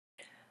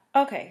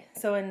Okay,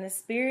 so in the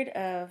spirit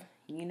of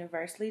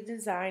universally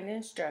designed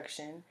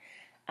instruction,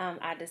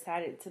 I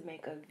decided to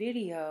make a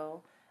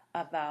video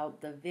about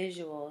the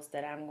visuals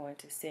that I'm going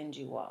to send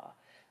you all.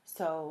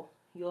 So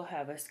you'll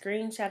have a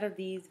screenshot of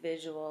these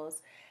visuals.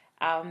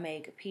 I'll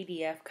make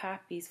PDF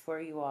copies for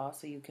you all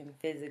so you can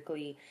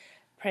physically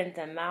print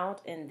them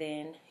out and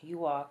then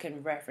you all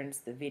can reference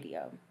the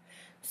video.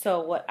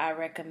 So what I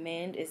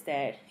recommend is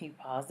that you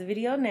pause the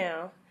video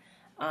now.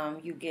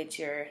 You get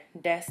your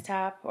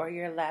desktop or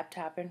your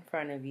laptop in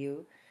front of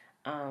you.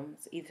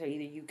 So either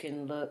you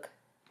can look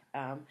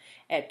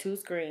at two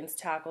screens,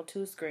 toggle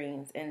two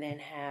screens, and then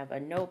have a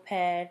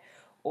notepad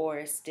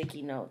or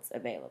sticky notes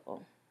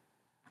available.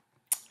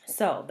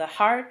 So the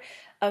heart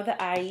of the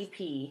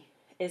IEP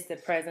is the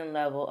present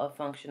level of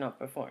functional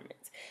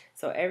performance.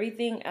 So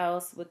everything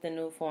else with the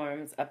new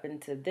forms up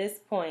until this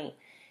point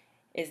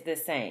is the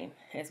same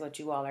as what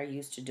you all are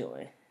used to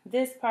doing.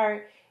 This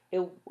part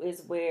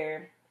is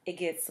where it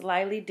gets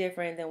slightly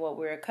different than what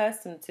we're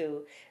accustomed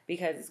to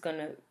because it's going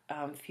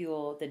to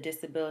fuel the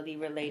disability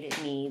related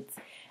needs,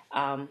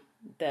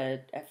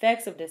 the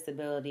effects of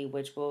disability,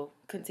 which we'll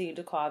continue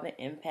to call the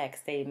impact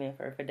statement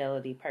for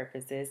fidelity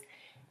purposes,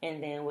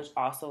 and then which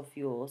also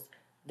fuels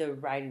the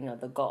writing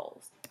of the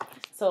goals.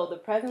 So the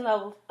present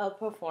level of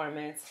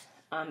performance,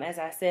 as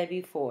I said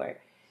before,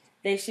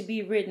 they should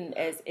be written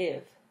as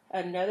if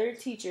another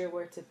teacher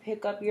were to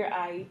pick up your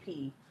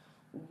IEP,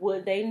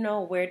 would they know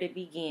where to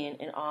begin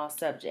in all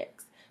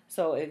subjects?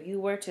 So if you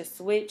were to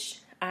switch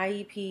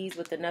IEPs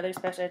with another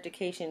special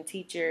education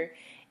teacher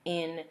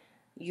in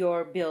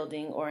your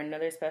building or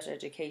another special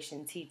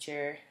education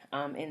teacher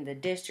in the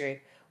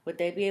district, would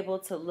they be able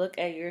to look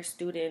at your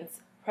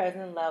students'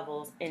 present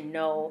levels and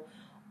know,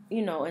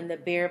 in the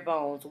bare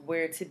bones,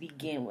 where to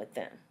begin with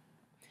them?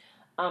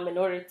 In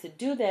order to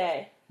do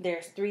that,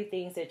 there's three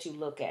things that you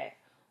look at.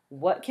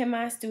 What can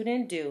my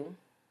student do?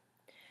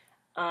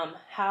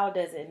 How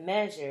does it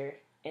measure?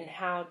 And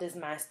how does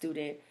my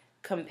student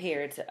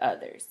compare to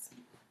others?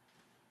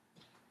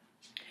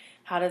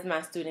 How does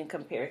my student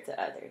compare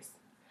to others?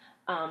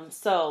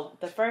 So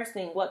the first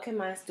thing, what can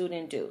my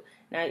student do?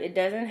 Now, it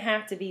doesn't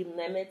have to be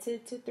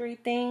limited to three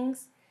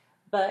things,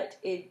 but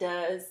it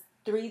does.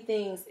 Three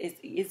things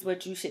is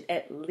what you should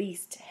at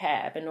least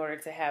have in order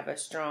to have a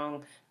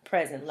strong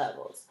present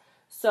levels.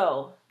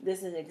 So this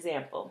is an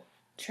example.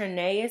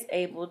 Trinae is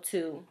able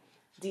to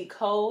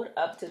decode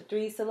up to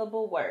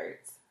 3-syllable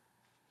words.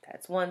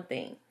 That's one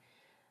thing.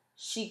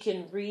 She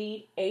can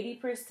read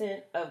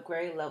 80% of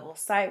grade level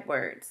sight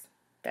words.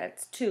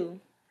 That's two.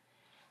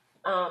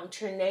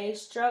 Trinae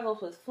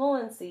struggles with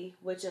fluency,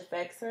 which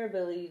affects her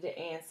ability to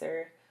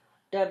answer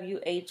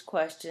WH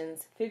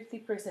questions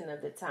 50%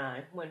 of the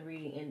time when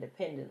reading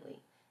independently.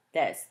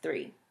 That's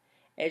three.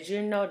 As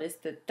you notice,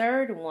 the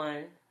third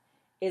one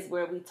is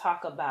where we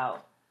talk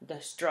about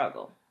the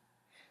struggle.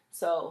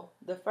 So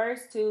the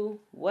first two,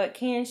 what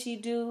can she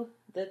do?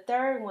 The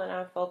third one,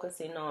 I'm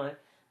focusing on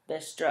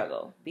the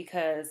struggle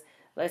because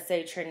let's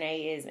say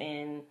Trinae is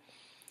in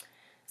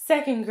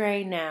second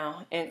grade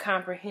now and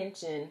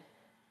comprehension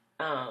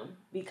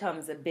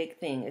becomes a big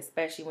thing,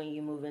 especially when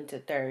you move into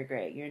third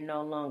grade. You're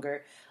no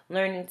longer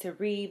learning to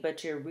read,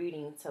 but you're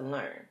reading to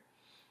learn.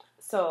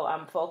 So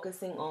I'm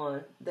focusing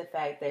on the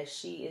fact that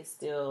she is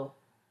still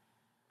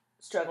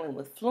struggling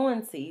with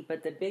fluency,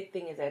 but the big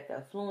thing is that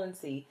the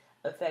fluency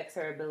affects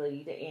her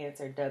ability to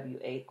answer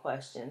W8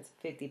 questions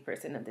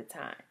 50% of the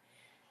time.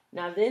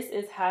 Now this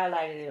is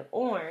highlighted in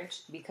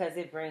orange because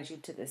it brings you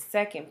to the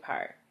second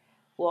part.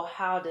 Well,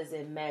 how does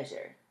it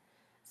measure?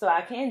 So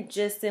I can't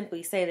just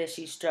simply say that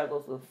she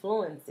struggles with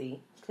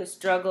fluency because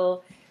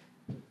struggle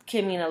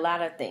can mean a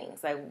lot of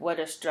things. Like what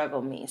does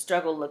struggle mean?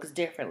 Struggle looks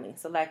differently.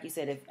 So like you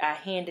said, if I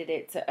handed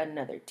it to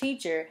another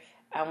teacher,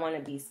 I want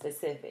to be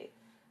specific.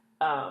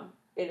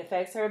 It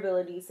affects her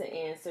ability to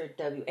answer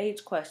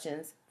WH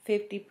questions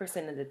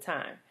 50% of the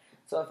time.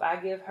 So if I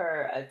give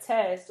her a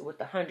test with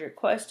 100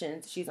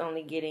 questions, she's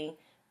only getting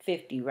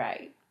 50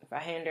 right. If I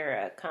hand her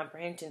a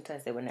comprehension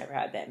test, they would never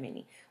have that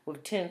many.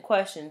 With 10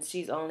 questions,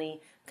 she's only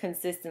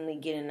consistently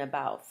getting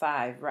about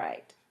 5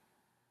 right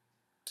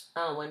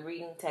when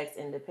reading text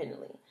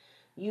independently.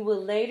 You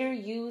will later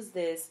use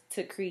this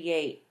to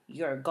create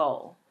your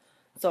goal.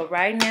 So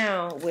right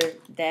now with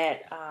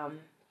that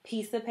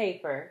piece of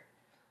paper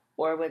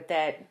or with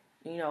that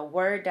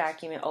Word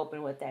document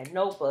open with that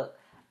notebook,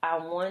 I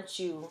want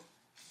you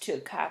to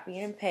copy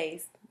and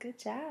paste. Good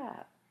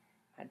job.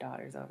 My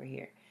daughter's over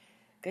here.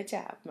 Good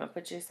job. Now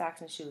put your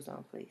socks and shoes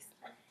on, please.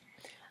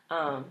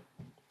 I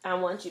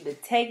want you to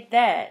take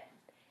that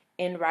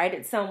and write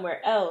it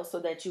somewhere else so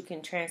that you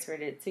can transfer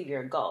it to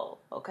your goal,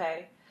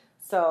 okay?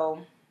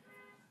 So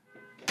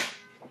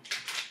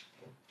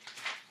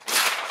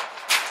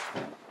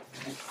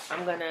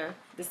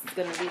this is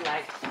gonna be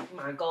like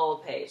my goal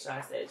page. So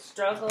I said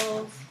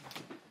struggles.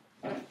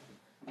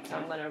 So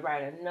I'm gonna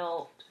write a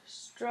note,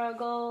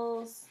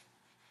 struggles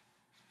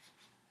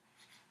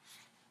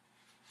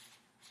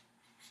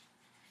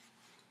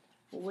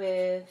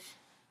with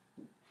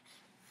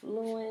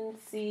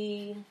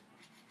fluency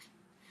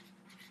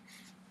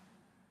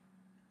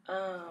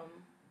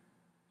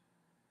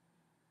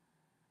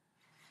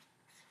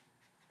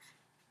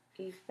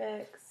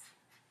Effects,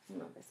 I don't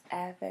know if it's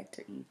affect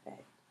or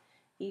effect.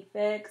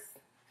 Effects,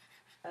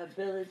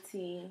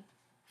 ability,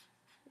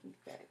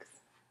 effects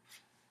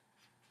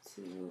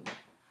to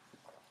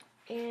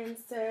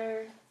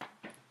answer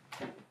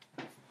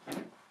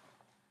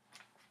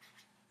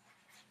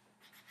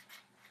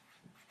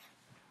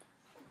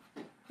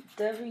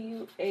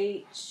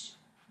WH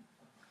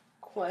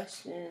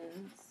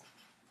questions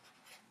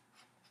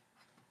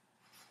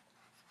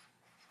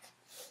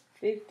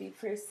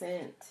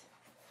 50%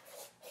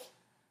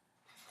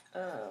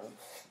 of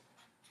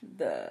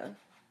the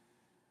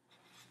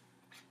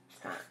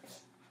time.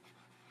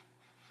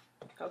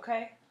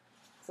 Okay?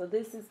 So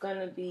this is going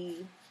to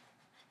be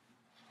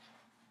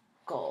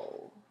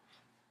goal.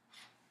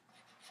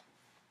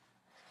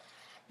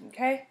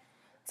 Okay?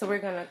 So we're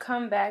going to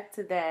come back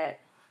to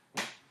that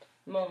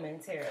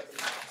momentarily.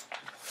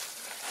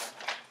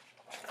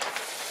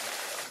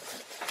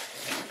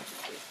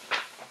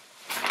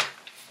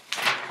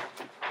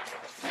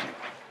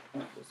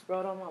 Just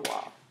wrote on my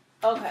wall.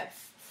 Okay.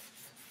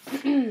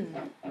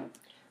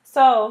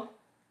 So,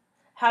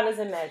 how does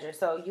it measure?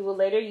 So, you will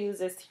later use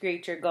this to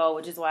create your goal,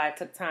 which is why I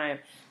took time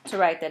to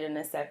write that in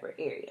a separate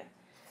area.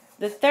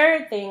 The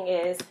third thing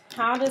is,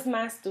 how does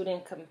my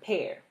student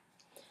compare?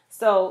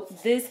 So,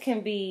 this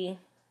can be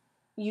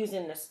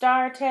using the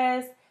STAR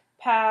test,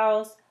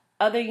 PALS,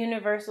 other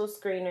universal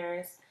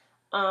screeners,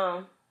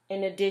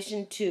 in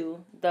addition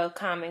to the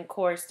Common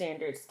Core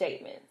standard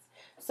statements.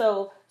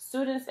 So,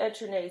 students at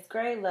Trinae's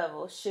grade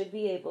level should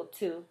be able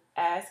to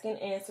ask and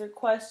answer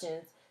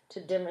questions to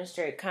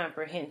demonstrate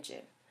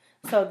comprehension.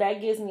 So that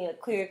gives me a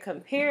clear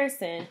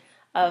comparison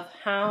of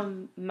how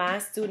my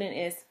student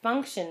is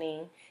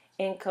functioning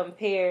and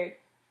compared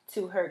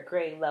to her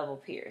grade level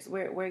peers.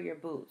 Wear your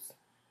boots.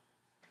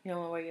 You don't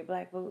want to wear your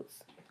black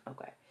boots?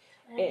 Okay.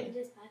 I can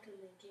just pack them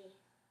in case.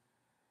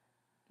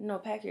 No,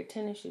 pack your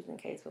tennis shoes in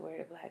case, but wear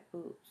the black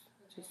boots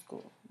to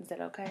school. Is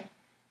that okay?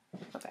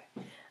 Okay.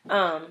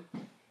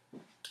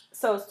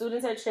 So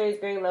students at Trey's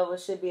grade level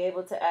should be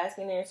able to ask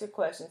and answer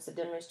questions to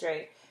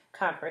demonstrate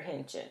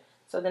comprehension.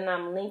 So then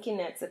I'm linking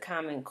that to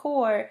Common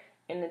Core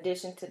in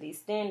addition to these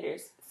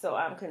standards. So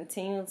I'm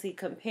continually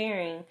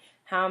comparing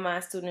how my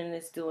student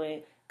is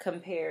doing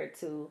compared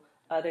to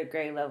other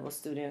grade level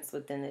students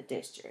within the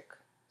district.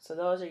 So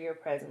those are your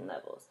present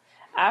levels.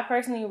 I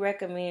personally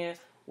recommend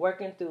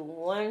working through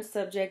one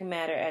subject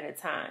matter at a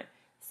time.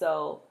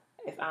 So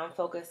if I'm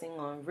focusing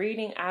on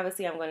reading,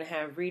 obviously I'm going to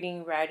have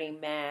reading, writing,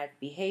 math,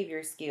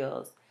 behavior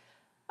skills.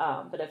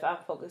 But if I'm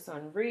focused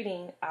on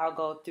reading, I'll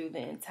go through the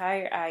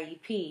entire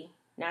IEP,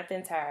 not the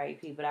entire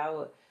IEP, but I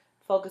would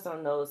focus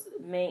on those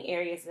main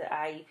areas of the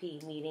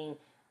IEP, meeting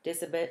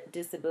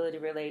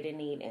disability-related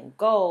need and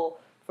goal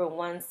for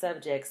one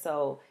subject.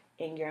 So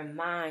in your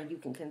mind, you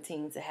can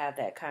continue to have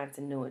that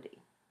continuity.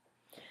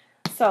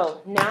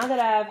 So now that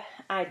I've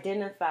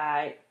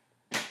identified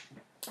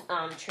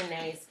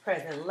Trinae's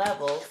present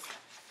levels,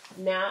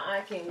 now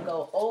I can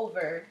go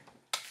over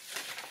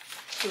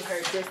to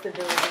her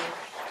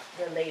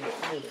disability-related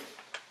need.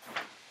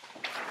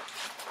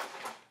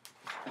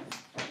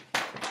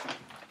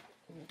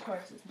 And of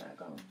course, it's not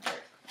going to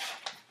work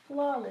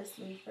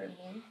flawlessly for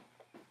me,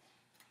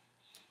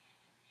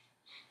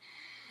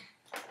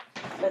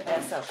 but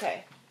that's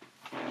okay.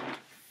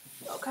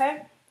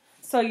 Okay?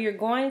 So you're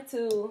going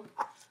to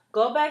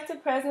go back to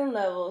present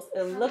levels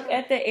and look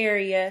at the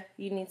area.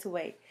 You need to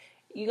wait.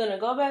 You're going to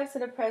go back to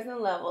the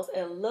present levels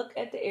and look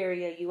at the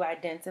area you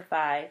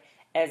identified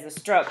as a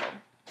struggle.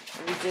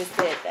 We just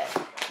said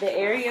that. The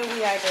area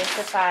we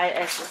identified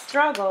as the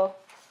struggle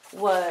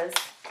was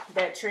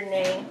that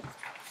Trinae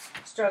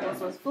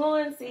struggles with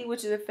fluency,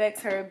 which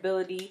affects her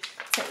ability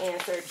to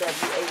answer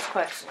WH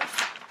questions.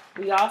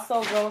 We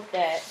also wrote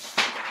that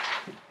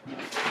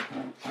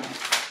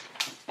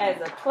as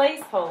a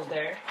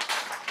placeholder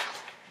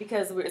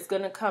because it's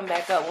going to come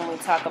back up when we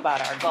talk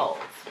about our goals.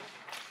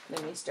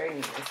 Let me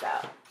straighten this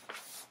out.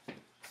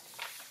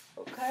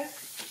 Okay?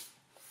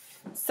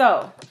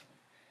 So,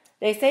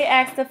 they say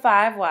ask the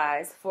 5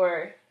 whys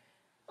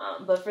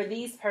but for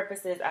these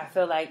purposes, I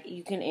feel like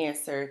you can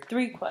answer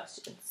 3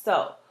 questions.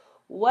 So,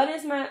 why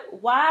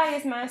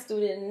is my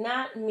student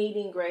not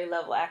meeting grade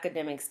level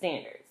academic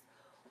standards?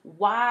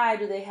 Why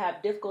do they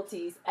have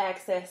difficulties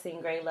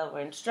accessing grade level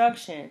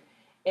instruction?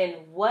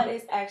 And what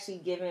is actually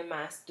giving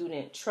my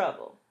student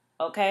trouble?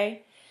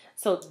 Okay?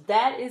 So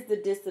that is the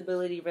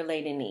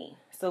disability-related need.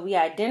 So we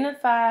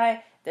identify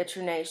that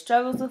Trinae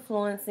struggles with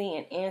fluency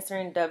and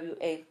answering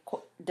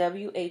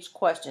WH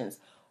questions.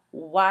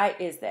 Why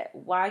is that?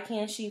 Why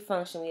can't she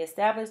function? We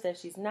established that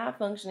she's not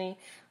functioning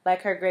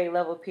like her grade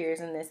level peers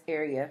in this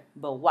area,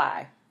 but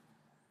why?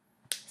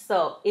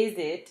 So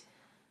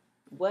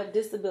what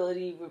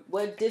disability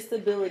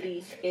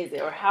is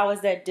it? Or how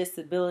is that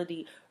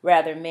disability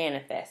rather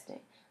manifesting?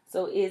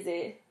 So is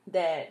it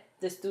that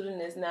the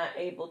student is not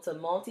able to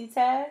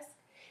multitask?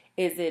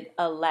 Is it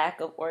a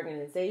lack of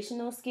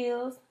organizational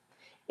skills?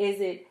 Is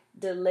it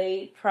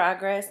delayed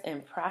progress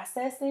in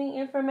processing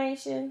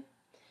information?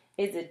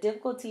 Is it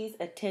difficulties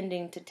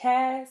attending to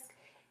tasks?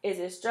 Is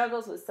it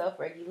struggles with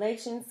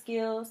self-regulation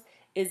skills?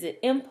 Is it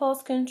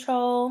impulse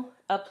control?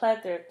 A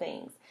plethora of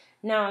things.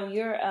 Now, if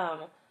you're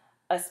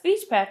a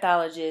speech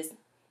pathologist,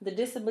 the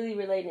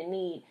disability-related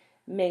need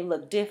may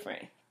look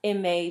different. It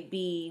may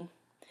be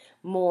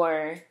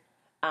more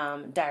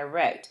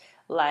direct,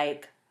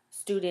 like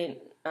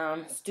students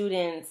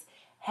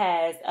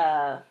has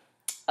a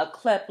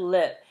cleft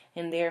lip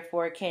and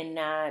therefore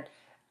cannot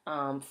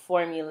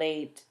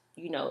formulate,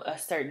 a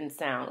certain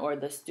sound, or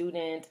the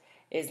student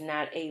is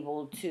not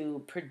able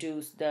to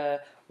produce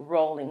the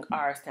rolling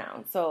R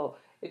sound. So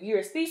if you're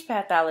a speech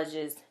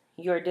pathologist,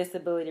 your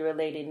disability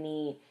related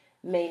need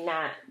may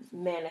not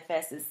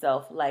manifest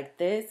itself like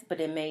this, but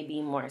it may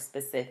be more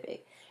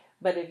specific.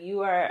 But if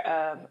you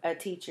are a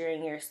teacher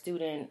and your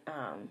student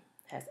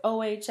has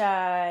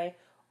OHI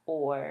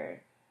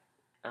or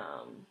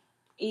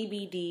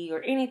EBD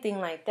or anything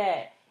like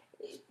that,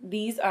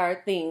 these are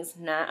things.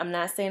 I'm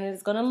not saying that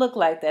it's going to look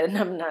like that, and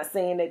I'm not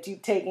saying that you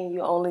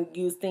only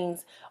use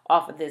things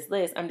off of this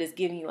list. I'm just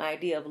giving you an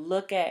idea of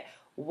look at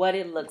what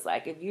it looks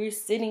like. If you're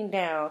sitting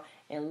down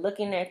and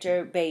looking at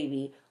your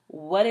baby,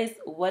 what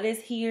is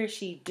he or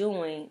she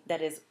doing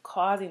that is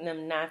causing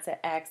them not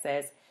to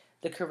access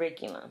the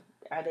curriculum?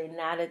 Are they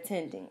not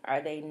attending?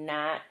 Are they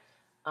not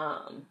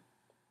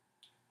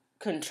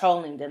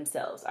controlling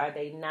themselves? Are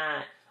they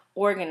not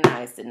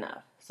organized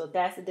enough? So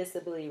that's a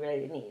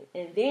disability-related need.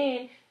 And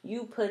then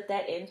you put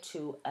that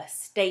into a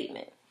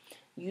statement.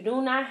 You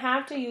do not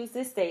have to use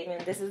this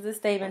statement. This is a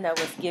statement that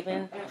was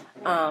given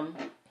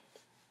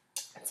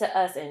to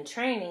us in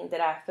training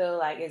that I feel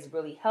like is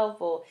really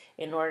helpful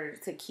in order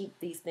to keep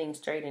these things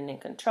straight and in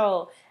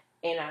control.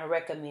 And I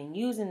recommend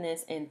using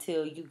this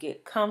until you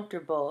get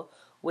comfortable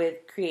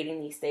with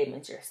creating these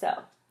statements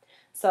yourself.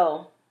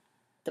 So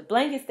the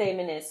blanket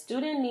statement is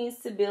student needs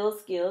to build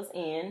skills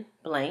in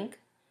blank,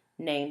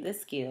 name the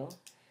skill,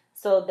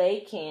 so they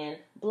can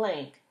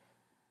blank,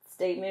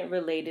 statement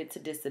related to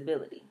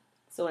disability.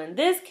 So in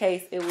this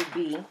case, it would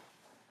be,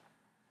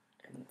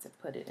 I need to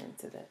put it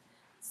into the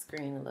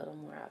screen a little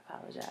more, I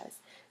apologize.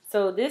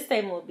 So this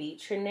statement will be,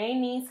 Trinae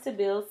needs to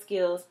build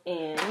skills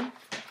in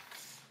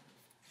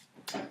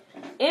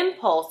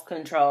impulse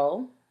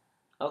control,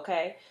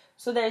 okay,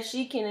 so that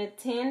she can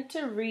attend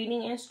to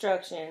reading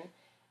instruction,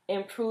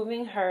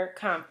 improving her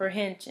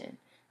comprehension.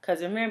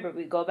 Because remember,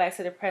 we go back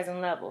to the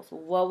present levels.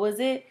 What was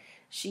it?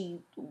 She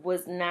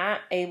was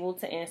not able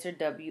to answer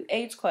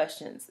WH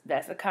questions.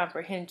 That's a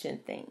comprehension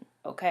thing,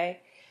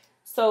 okay?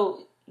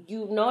 So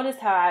you notice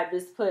how I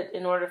just put,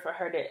 in order for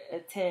her to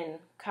attend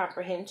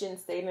comprehension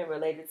statement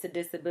related to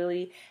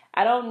disability,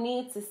 I don't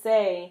need to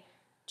say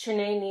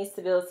Trinae needs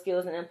to build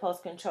skills in impulse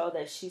control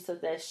so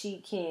that she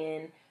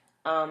can,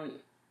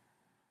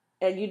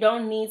 and you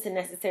don't need to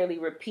necessarily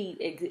repeat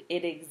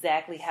it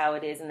exactly how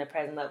it is in the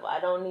present level. I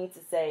don't need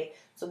to say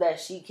so that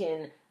she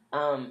can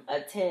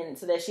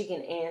so that she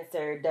can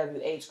answer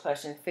WH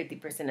questions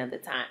 50% of the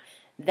time.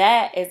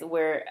 That is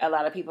where a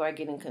lot of people are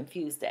getting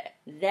confused at.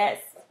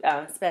 That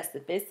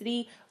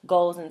specificity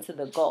goes into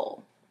the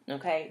goal.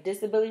 Okay,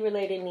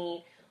 disability-related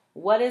need.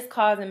 What is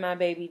causing my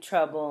baby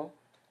trouble,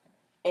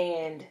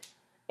 and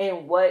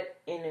what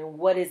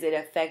is it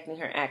affecting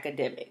her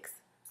academics?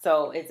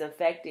 So it's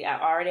affecting, I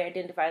already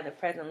identified the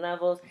present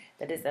levels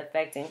that it's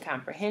affecting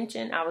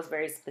comprehension. I was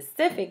very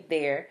specific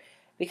there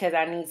because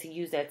I need to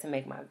use that to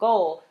make my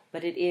goal,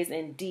 but it is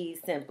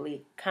indeed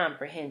simply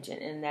comprehension,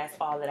 and that's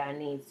all that I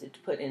need to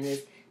put in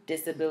this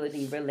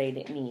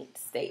disability-related need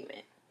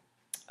statement.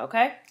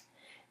 Okay?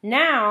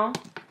 Now,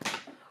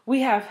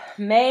 we have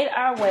made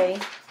our way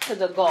to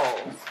the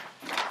goals.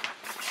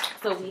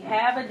 So we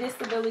have a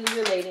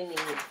disability-related need.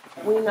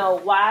 We know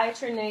why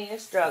Trinae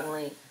is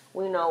struggling.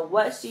 We know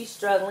what she's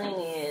struggling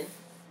in.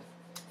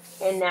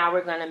 And now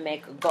we're going to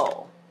make a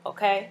goal.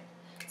 Okay?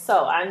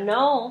 So I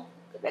know,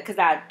 because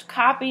I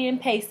copy and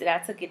pasted, I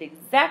took it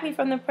exactly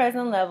from the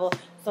present level.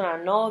 So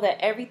I know that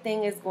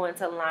everything is going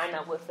to line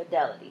up with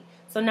fidelity.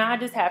 So now I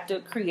just have to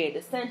create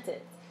a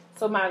sentence.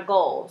 So my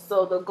goal.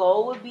 So the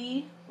goal would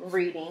be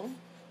reading.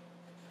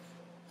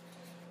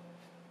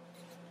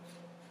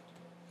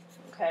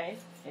 Okay?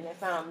 And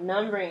if I'm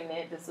numbering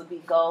it, this would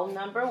be goal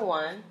number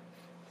 1,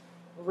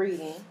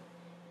 reading.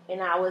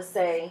 And I would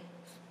say,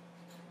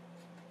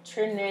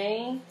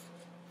 Trinae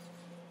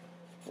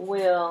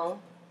will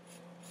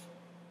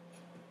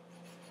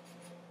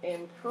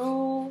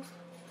improve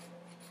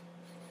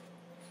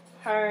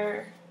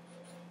her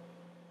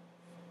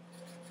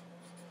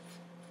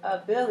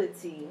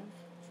ability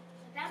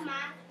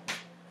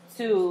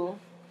to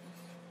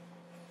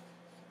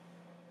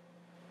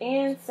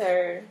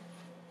answer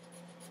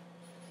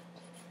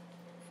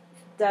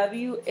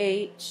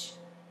WH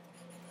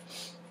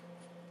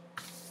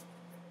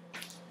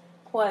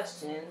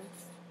questions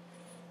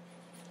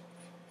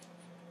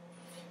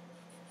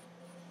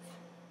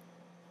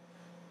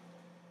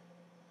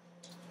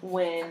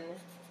when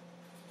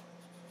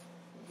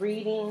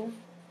reading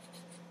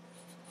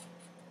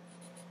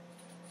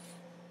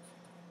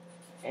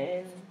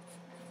ND.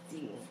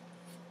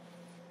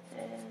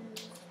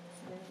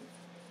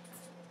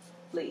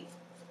 complete.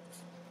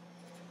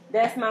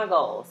 That's my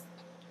goals.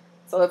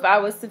 So if I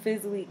was to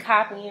physically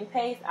copy and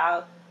paste,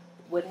 I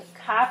would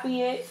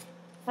copy it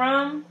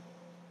from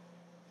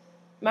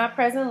my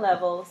present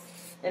levels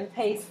and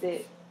paste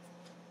it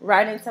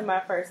right into my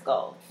first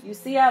goal. You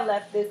see I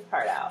left this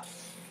part out,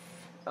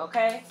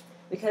 okay?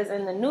 Because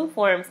in the new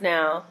forms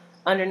now,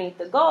 underneath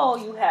the goal,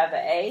 you have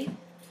an A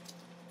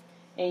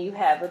and you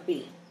have a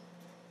B.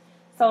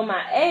 So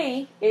my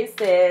A, it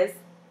says,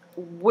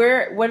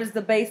 what is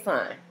the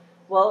baseline?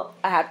 Well,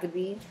 I have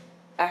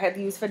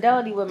to use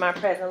fidelity with my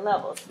present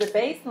levels. The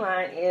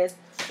baseline is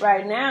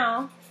right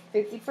now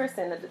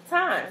 50% of the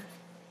time.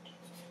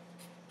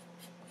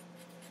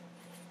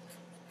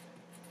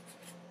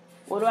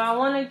 What do I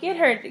want to get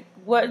her to,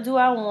 what do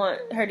I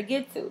want her to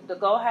get to? The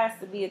goal has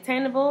to be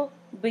attainable,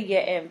 but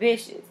yet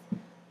ambitious.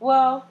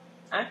 Well,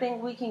 I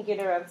think we can get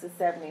her up to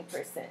 70%.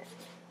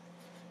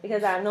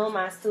 Because I know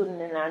my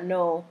student and I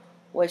know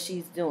what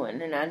she's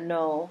doing. And I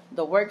know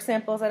the work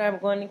samples that I'm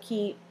going to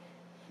keep.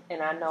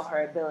 And I know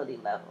her ability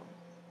level.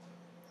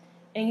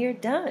 And you're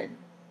done.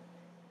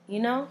 You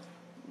know?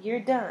 You're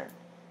done.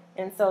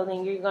 And so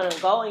then you're going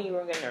to go and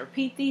you're going to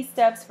repeat these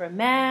steps for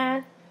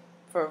math,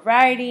 for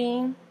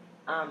writing,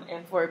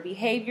 and for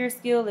behavior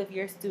skill if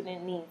your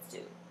student needs to.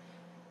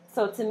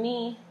 So to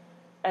me,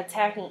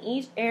 attacking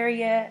each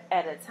area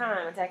at a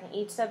time, attacking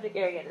each subject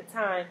area at a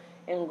time,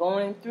 and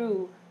going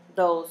through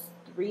those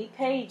 3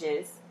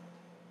 pages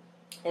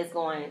is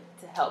going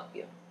to help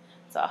you.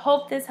 So I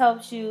hope this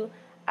helps you.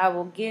 I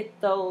will get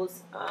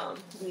these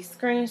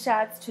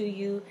screenshots to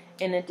you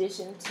in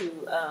addition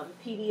to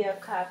PDF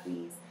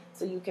copies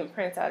so you can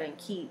print out and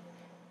keep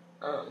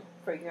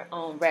for your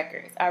own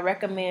records. I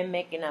recommend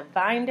making a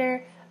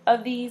binder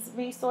of these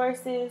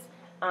resources,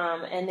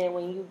 and then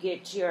when you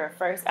get your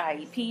first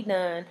IEP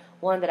done,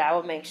 one that I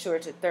will make sure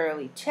to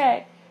thoroughly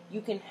check, you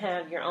can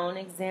have your own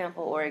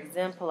example or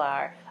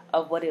exemplar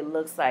of what it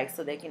looks like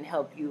so they can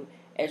help you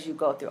as you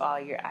go through all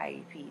your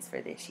IEPs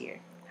for this year.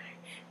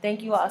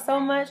 Thank you all so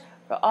much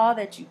for all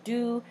that you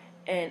do,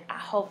 and I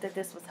hope that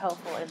this was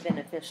helpful and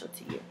beneficial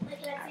to you. Can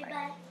I say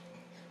bye?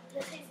 Can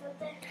I say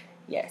something?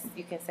 Yes,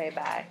 you can say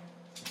bye.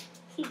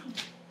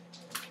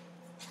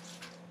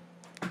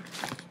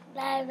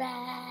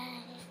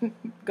 Bye-bye.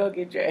 Go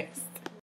get dressed.